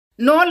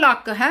No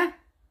luck, huh?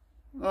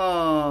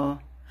 Oh.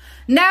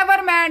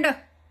 Never mind.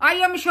 I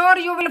am sure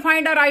you will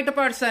find a right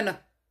person.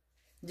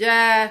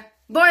 जै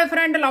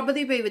boyfriend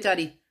लभदी पई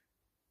बेचारी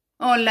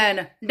online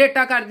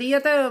data करदी है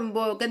ते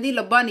कहंदी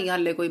लब्भा नहीं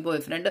हाले कोई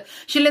बॉयफ्रेंड।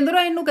 शैलेंद्र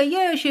इनू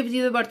कहिए शिव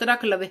जी दे वर्त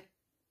रख लवे।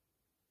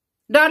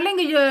 Darling,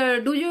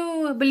 do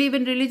you believe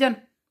in religion?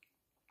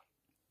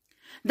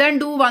 Then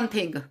do one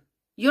thing.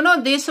 You know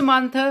this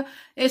month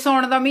ਇਹ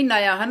ਸੌਣ ਦਾ ਮਹੀਨਾ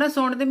ਆ ਹਨਾ।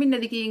 ਸੌਣ ਦੇ ਮਹੀਨੇ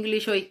ਦੀ ਕੀ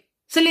ਇੰਗਲਿਸ਼ ਹੋਈ?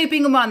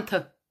 Sleeping month.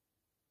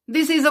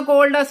 This is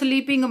called a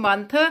sleeping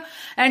month.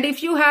 And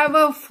if you have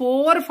a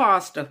 4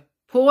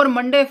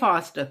 Monday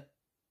fast,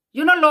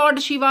 you know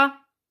Lord Shiva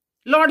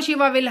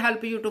will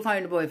help you to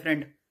find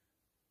boyfriend.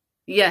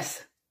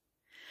 Yes.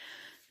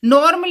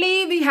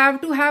 Normally we have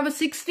to have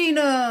 16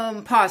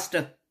 fast.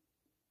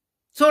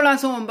 16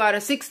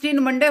 सोमवार,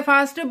 16 Monday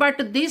fast,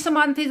 but this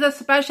month is a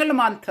special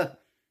month.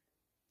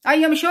 I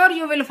am sure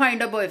you will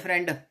find a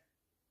boyfriend.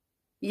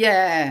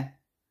 Yeah.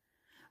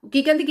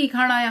 की कहंदी की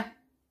खाना आ?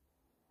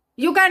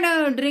 You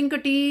can drink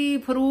tea,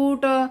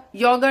 fruit,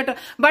 yogurt,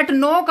 but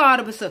no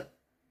carbs.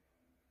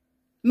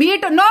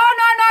 Meat, no.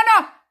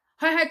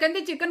 Hi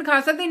कहंदी chicken खा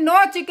सकती। No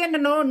chicken,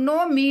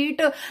 no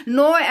meat,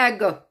 no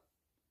egg.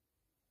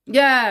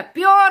 Yeah,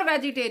 pure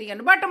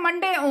vegetarian, but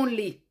Monday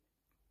only.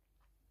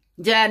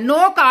 Yeah,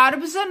 no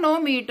carbs, no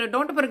meat.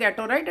 Don't forget,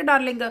 all right,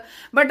 darling.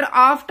 But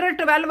after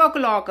 12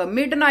 o'clock,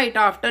 midnight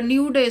after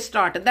new day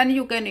start, then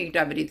you can eat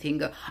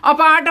everything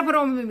apart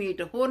from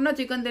meat. Or na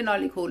chicken de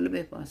naal hi khol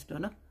lave fast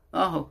na.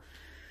 Aho.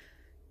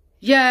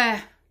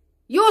 Yeah,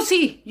 you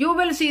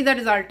will see the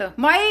result.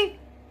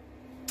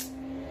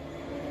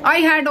 I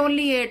had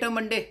only 8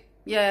 Monday.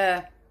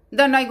 Yeah,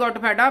 then I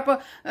got fed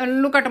up.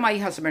 Look at my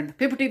husband,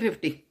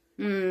 50-50.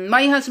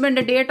 My husband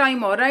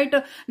daytime all right,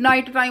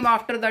 night time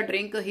after the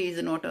drink he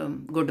is not a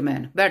good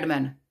man, bad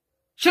man.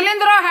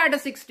 Shalindra had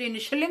 16.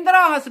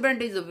 Shalindra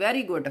husband is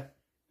very good.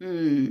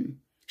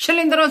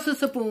 Shalindra's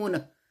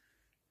spoon.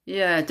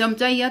 Yeah,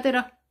 chamcha hi hai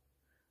tera.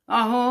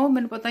 Aho,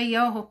 mainu pata hi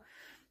hai aho.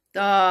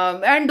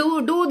 And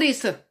do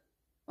this.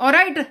 All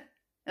right?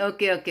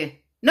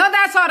 Okay. No,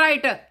 that's all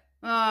right.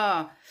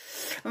 I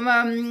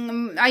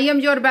am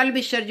your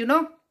well-wisher, you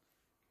know.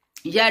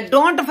 Yeah,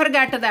 don't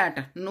forget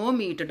that. No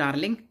meat,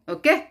 darling.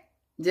 Okay?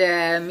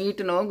 Yeah, meat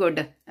no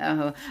good.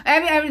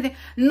 Everything.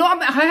 No,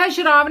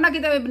 sharab na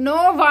kite.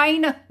 No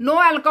wine.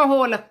 No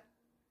alcohol.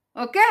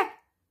 Okay?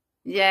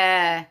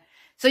 Yeah.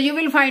 So you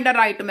will find a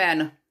right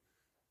man.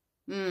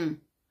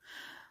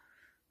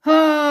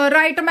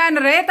 Right man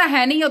rahe ta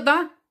hai nahi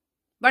udda.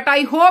 But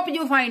I hope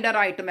you find a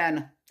right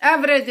man.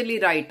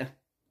 Averagely right.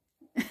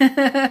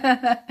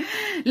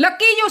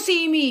 Lucky you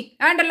see me.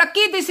 And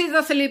lucky this is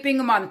a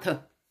sleeping month.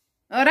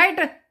 Alright?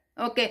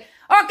 Okay,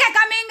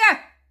 coming.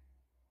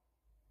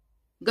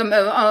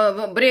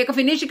 Break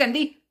finish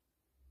कहंदी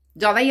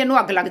ज्यादा ही इनू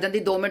अग लग जाती।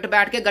 2 minute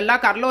बैठ के गल्ला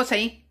कर लो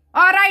सही।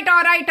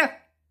 Alright.